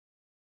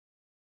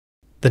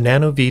The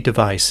NanoVi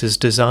device is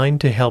designed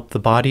to help the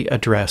body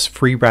address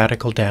free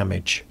radical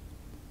damage.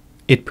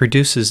 It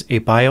produces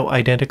a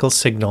bioidentical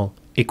signal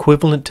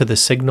equivalent to the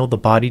signal the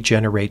body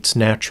generates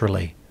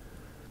naturally.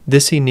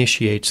 This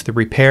initiates the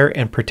repair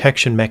and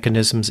protection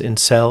mechanisms in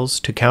cells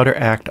to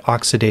counteract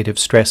oxidative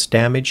stress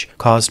damage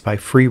caused by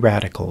free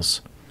radicals.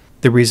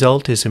 The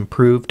result is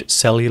improved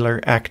cellular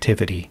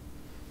activity.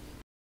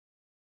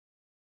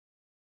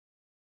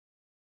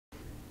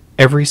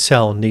 Every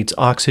cell needs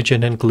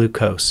oxygen and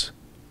glucose.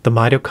 The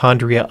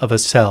mitochondria of a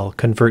cell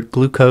convert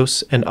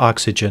glucose and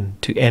oxygen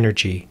to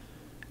energy.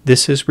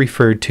 This is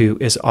referred to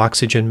as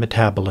oxygen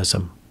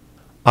metabolism.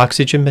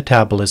 Oxygen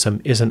metabolism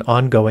is an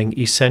ongoing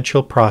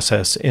essential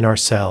process in our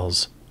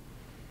cells.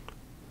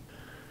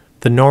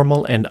 The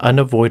normal and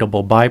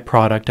unavoidable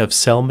byproduct of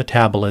cell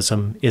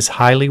metabolism is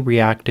highly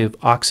reactive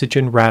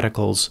oxygen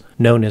radicals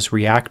known as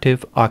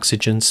reactive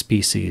oxygen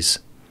species.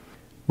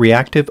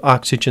 Reactive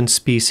oxygen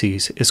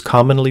species is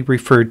commonly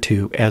referred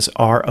to as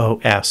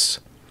ROS.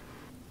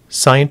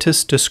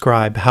 Scientists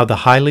describe how the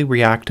highly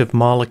reactive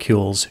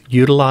molecules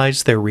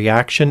utilize their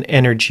reaction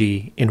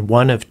energy in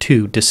one of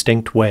two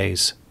distinct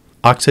ways: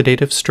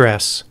 oxidative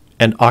stress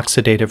and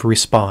oxidative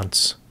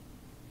response.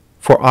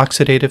 For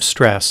oxidative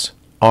stress,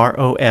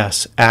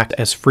 ROS act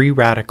as free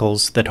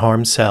radicals that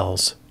harm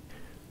cells.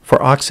 For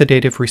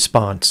oxidative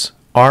response,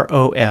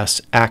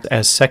 ROS act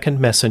as second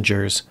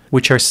messengers,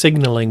 which are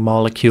signaling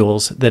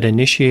molecules that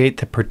initiate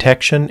the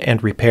protection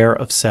and repair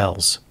of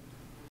cells.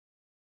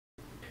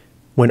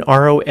 When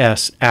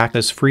ROS act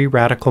as free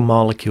radical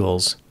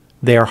molecules,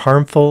 they are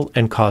harmful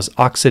and cause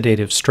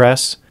oxidative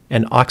stress,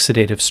 and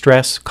oxidative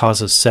stress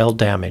causes cell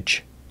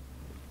damage.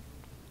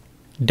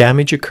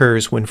 Damage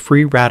occurs when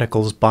free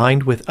radicals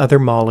bind with other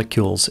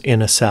molecules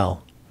in a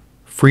cell.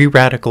 Free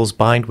radicals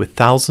bind with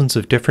thousands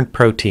of different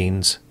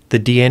proteins, the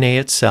DNA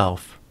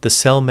itself, the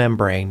cell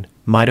membrane,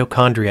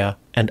 mitochondria,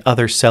 and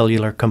other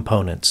cellular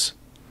components.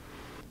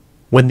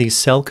 When these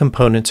cell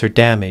components are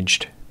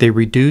damaged, they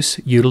reduce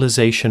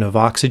utilization of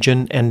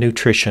oxygen and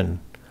nutrition,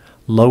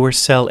 lower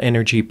cell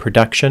energy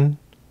production,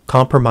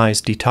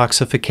 compromise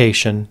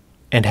detoxification,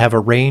 and have a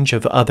range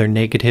of other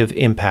negative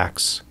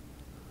impacts.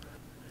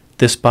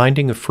 This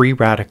binding of free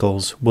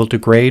radicals will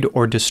degrade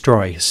or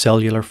destroy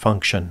cellular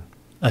function.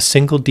 A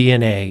single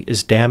DNA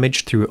is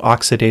damaged through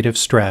oxidative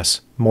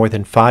stress more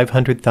than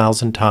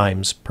 500,000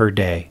 times per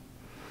day.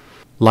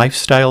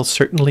 Lifestyle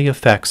certainly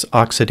affects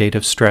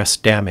oxidative stress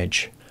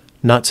damage.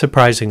 Not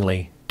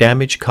surprisingly,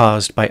 damage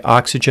caused by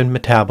oxygen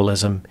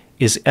metabolism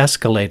is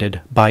escalated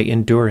by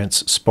endurance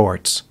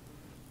sports.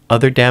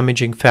 Other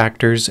damaging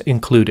factors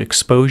include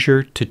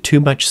exposure to too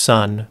much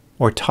sun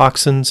or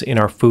toxins in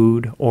our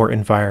food or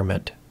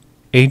environment.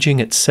 Aging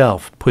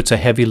itself puts a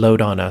heavy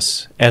load on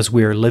us as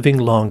we are living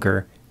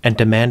longer and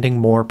demanding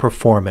more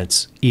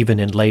performance even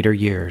in later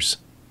years.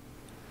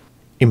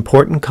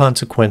 Important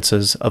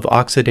consequences of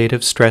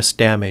oxidative stress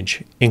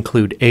damage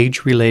include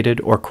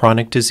age-related or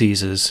chronic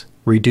diseases,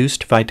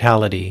 reduced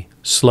vitality,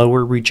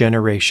 slower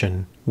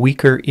regeneration,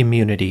 weaker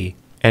immunity,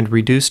 and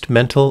reduced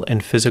mental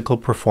and physical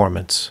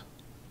performance.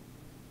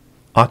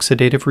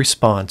 Oxidative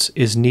response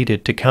is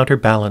needed to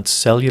counterbalance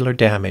cellular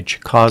damage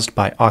caused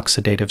by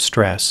oxidative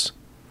stress.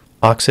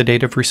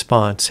 Oxidative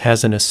response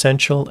has an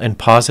essential and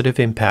positive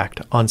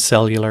impact on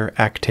cellular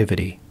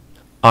activity.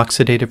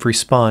 Oxidative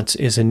response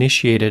is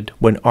initiated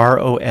when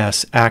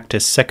ROS act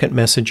as second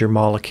messenger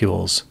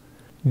molecules.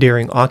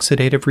 During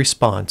oxidative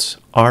response,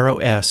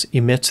 ROS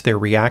emits their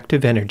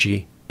reactive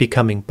energy,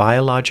 becoming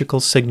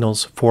biological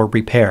signals for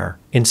repair,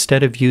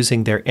 instead of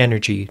using their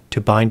energy to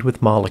bind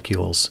with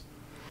molecules.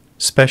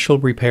 Special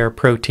repair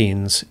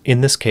proteins,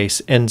 in this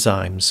case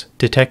enzymes,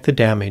 detect the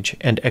damage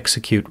and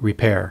execute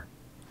repair.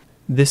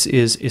 This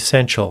is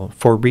essential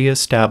for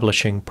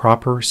re-establishing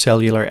proper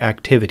cellular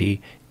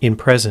activity in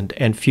present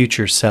and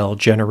future cell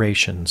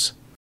generations.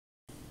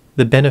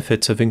 The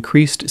benefits of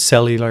increased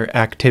cellular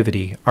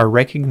activity are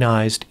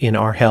recognized in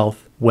our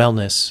health,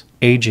 wellness,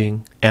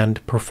 aging,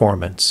 and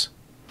performance.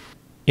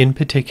 In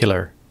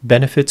particular,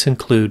 benefits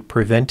include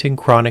preventing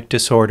chronic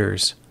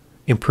disorders,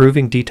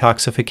 improving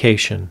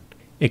detoxification,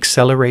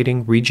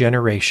 accelerating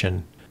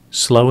regeneration,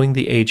 slowing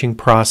the aging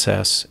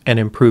process, and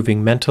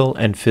improving mental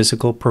and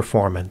physical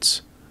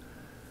performance.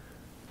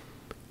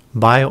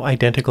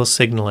 Bioidentical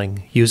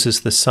signaling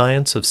uses the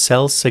science of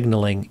cell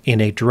signaling in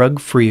a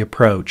drug-free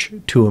approach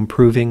to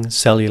improving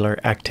cellular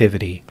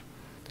activity.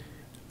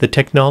 The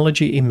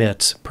technology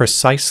emits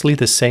precisely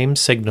the same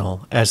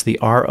signal as the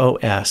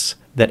ROS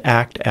that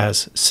act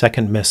as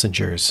second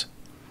messengers.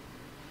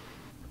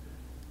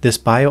 This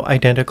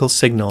bioidentical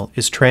signal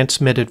is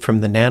transmitted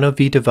from the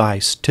NanoVi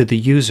device to the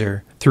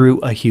user through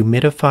a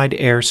humidified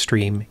air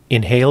stream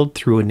inhaled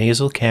through a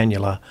nasal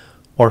cannula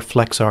or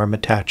flex-arm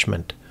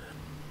attachment.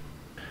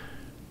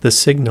 The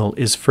signal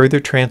is further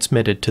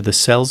transmitted to the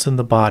cells in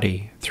the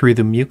body through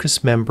the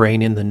mucous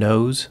membrane in the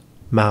nose,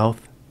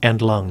 mouth,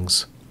 and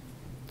lungs.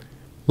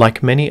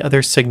 Like many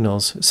other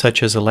signals,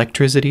 such as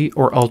electricity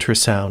or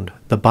ultrasound,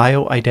 the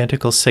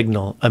bioidentical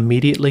signal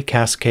immediately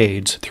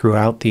cascades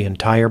throughout the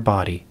entire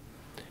body.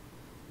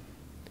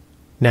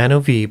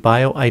 NanoVi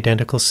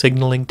bioidentical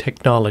signaling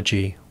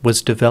technology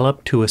was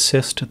developed to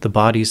assist the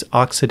body's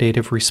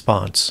oxidative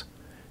response.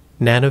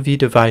 NanoVi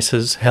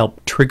devices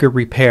help trigger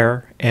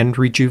repair and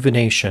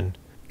rejuvenation,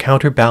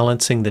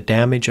 counterbalancing the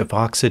damage of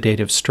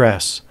oxidative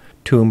stress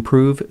to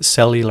improve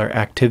cellular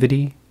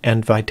activity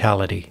and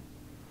vitality.